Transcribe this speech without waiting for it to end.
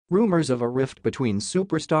Rumors of a rift between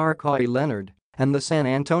superstar Kawhi Leonard and the San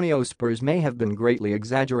Antonio Spurs may have been greatly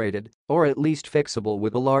exaggerated, or at least fixable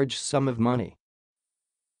with a large sum of money.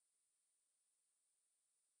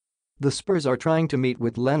 The Spurs are trying to meet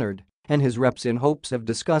with Leonard and his reps in hopes of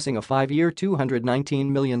discussing a 5-year $219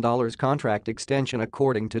 million contract extension,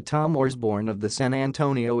 according to Tom Orsborn of the San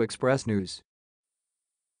Antonio Express-News.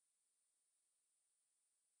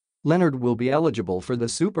 Leonard will be eligible for the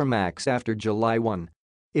supermax after July 1.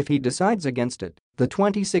 If he decides against it, the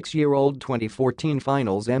 26-year-old 2014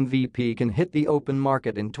 Finals MVP can hit the open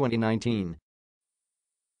market in 2019.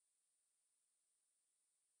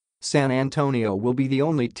 San Antonio will be the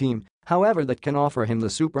only team, however, that can offer him the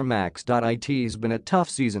supermax. It's been a tough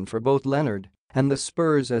season for both Leonard and the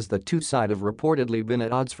Spurs, as the two sides have reportedly been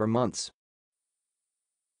at odds for months.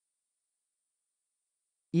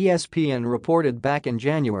 ESPN reported back in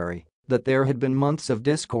January that there had been months of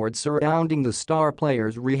discord surrounding the star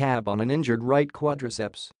player's rehab on an injured right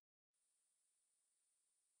quadriceps.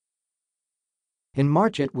 In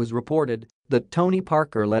March, it was reported that Tony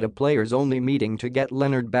Parker led a players-only meeting to get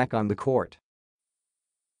Leonard back on the court.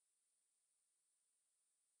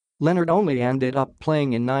 Leonard only ended up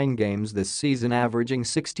playing in 9 games this season, averaging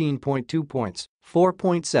 16.2 points,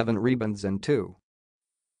 4.7 rebounds and 2.0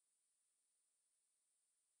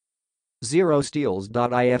 steals.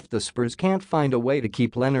 If the Spurs can't find a way to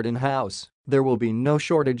keep Leonard in-house, there will be no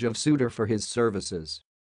shortage of suitor for his services.